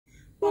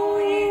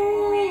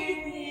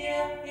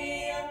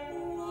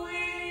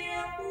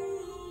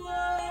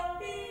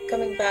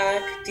coming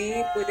back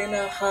deep within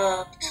our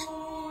heart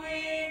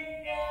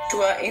to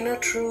our inner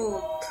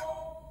truth,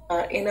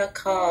 our inner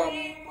calm,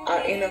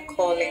 our inner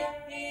calling,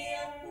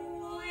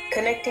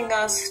 connecting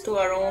us to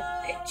our own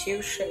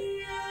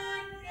intuition,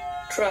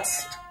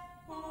 trust.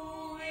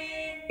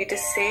 It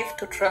is safe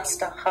to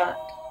trust our heart,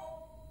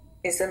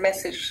 is the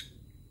message.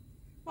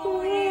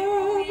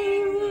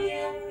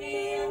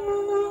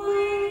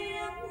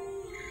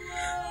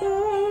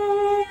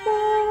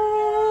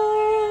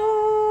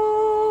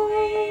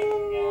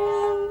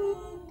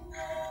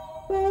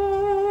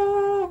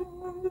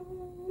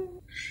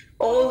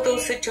 All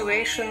those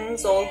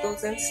situations, all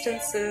those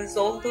instances,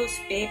 all those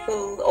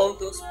people, all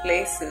those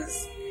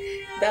places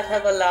that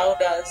have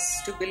allowed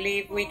us to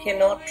believe we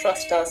cannot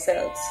trust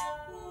ourselves,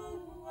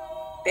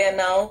 they are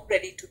now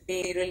ready to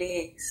be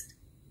released.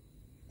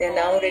 They are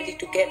now ready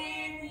to get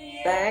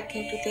back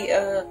into the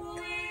earth,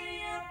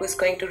 who is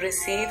going to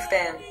receive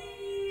them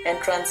and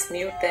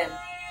transmute them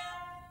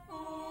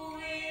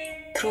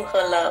through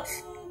her love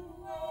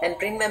and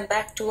bring them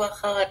back to our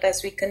heart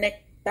as we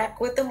connect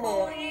back with the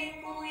moon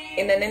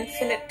in an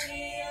infinite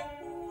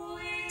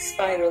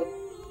spiral.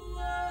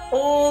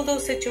 All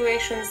those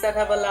situations that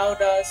have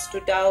allowed us to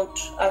doubt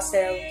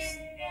ourselves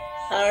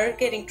are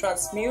getting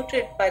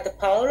transmuted by the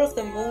power of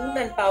the moon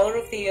and power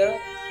of the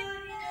earth.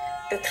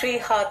 The three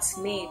hearts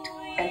meet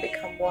and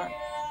become one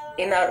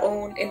in our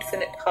own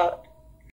infinite heart.